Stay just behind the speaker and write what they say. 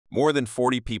More than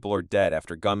 40 people are dead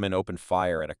after gunmen opened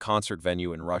fire at a concert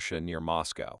venue in Russia near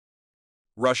Moscow.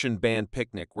 Russian band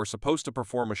Picnic were supposed to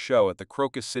perform a show at the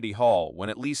Crocus City Hall when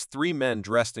at least 3 men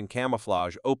dressed in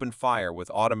camouflage opened fire with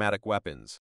automatic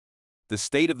weapons. The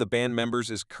state of the band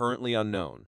members is currently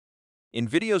unknown. In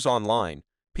videos online,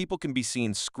 people can be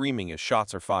seen screaming as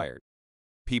shots are fired.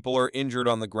 People are injured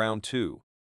on the ground too.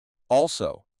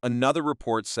 Also, another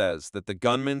report says that the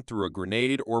gunman threw a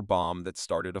grenade or bomb that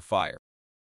started a fire.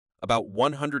 About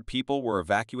 100 people were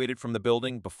evacuated from the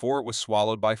building before it was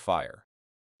swallowed by fire.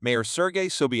 Mayor Sergei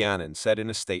Sobyanin said in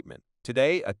a statement,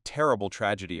 "Today, a terrible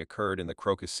tragedy occurred in the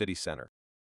Crocus City Center.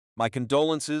 My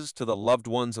condolences to the loved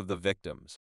ones of the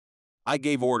victims. I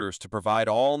gave orders to provide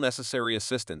all necessary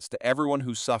assistance to everyone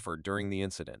who suffered during the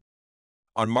incident."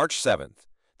 On March 7th,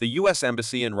 the U.S.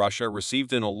 Embassy in Russia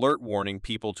received an alert warning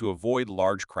people to avoid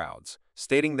large crowds,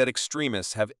 stating that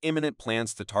extremists have imminent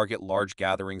plans to target large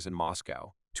gatherings in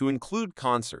Moscow, to include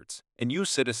concerts, and U.S.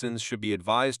 citizens should be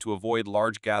advised to avoid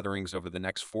large gatherings over the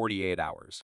next 48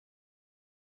 hours.